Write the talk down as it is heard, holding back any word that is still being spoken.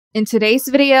In today's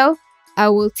video, I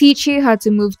will teach you how to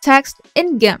move text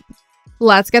in Gimp.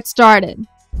 Let's get started.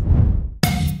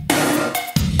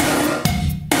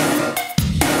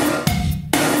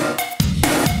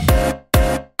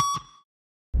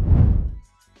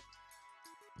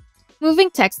 Moving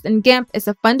text in Gimp is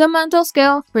a fundamental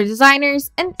skill for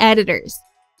designers and editors.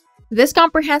 This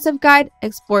comprehensive guide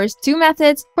explores two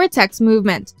methods for text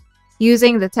movement,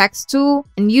 using the text tool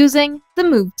and using the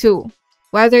move tool.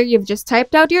 Whether you've just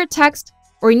typed out your text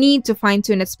or need to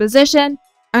fine-tune its position,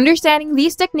 understanding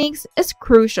these techniques is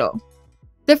crucial.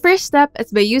 The first step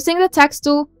is by using the text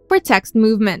tool for text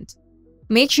movement.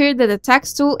 Make sure that the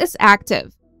text tool is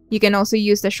active. You can also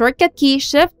use the shortcut key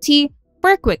Shift-T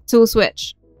for a quick tool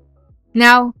switch.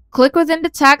 Now, click within the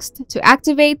text to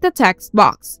activate the text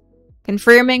box,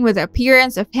 confirming with the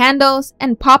appearance of handles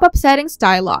and pop-up settings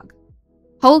dialog.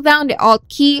 Hold down the Alt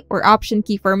key or Option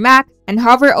key for Mac and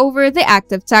hover over the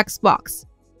active text box.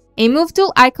 A Move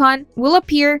Tool icon will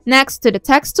appear next to the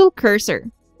text tool cursor.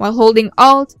 While holding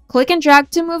Alt, click and drag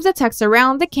to move the text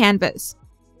around the canvas.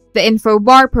 The info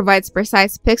bar provides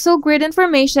precise pixel grid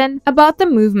information about the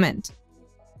movement.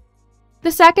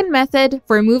 The second method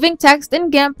for moving text in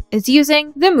Gimp is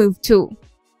using the Move tool.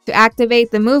 To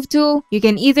activate the Move tool, you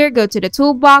can either go to the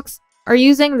toolbox or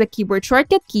using the keyboard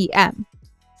shortcut key M.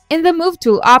 In the Move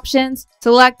tool options,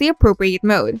 select the appropriate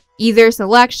mode, either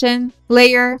Selection,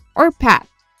 Layer, or Path.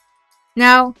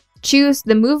 Now, choose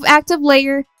the Move Active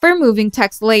Layer for moving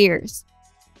text layers.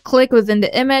 Click within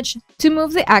the image to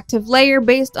move the active layer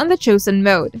based on the chosen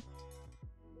mode.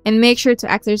 And make sure to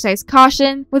exercise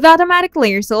caution with automatic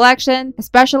layer selection,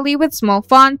 especially with small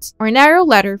fonts or narrow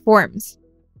letter forms.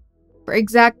 For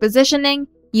exact positioning,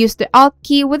 use the Alt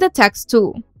key with the text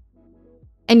tool.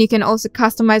 And you can also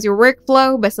customize your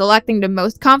workflow by selecting the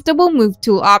most comfortable Move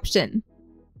tool option.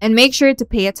 And make sure to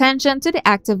pay attention to the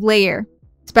active layer,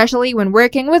 especially when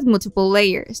working with multiple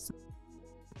layers.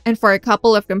 And for a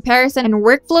couple of comparison and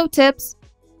workflow tips,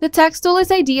 the text tool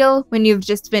is ideal when you've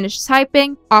just finished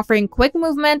typing, offering quick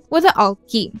movement with the Alt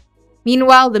key.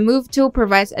 Meanwhile, the Move tool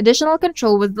provides additional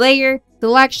control with layer,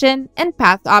 selection, and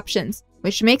path options,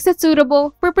 which makes it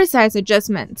suitable for precise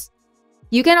adjustments.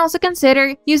 You can also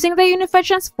consider using the Unified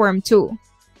Transform tool.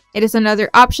 It is another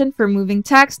option for moving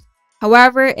text,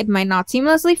 however, it might not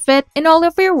seamlessly fit in all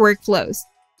of your workflows.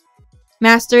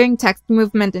 Mastering text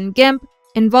movement in Gimp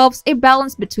involves a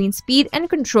balance between speed and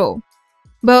control.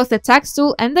 Both the text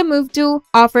tool and the Move tool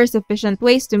offer sufficient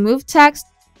ways to move text,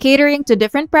 catering to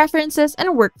different preferences and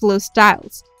workflow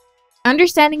styles.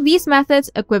 Understanding these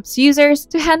methods equips users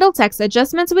to handle text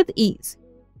adjustments with ease.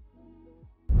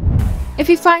 If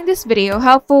you find this video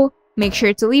helpful, make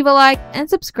sure to leave a like and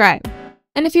subscribe.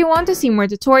 And if you want to see more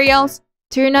tutorials,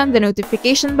 turn on the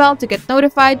notification bell to get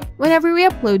notified whenever we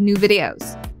upload new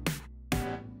videos.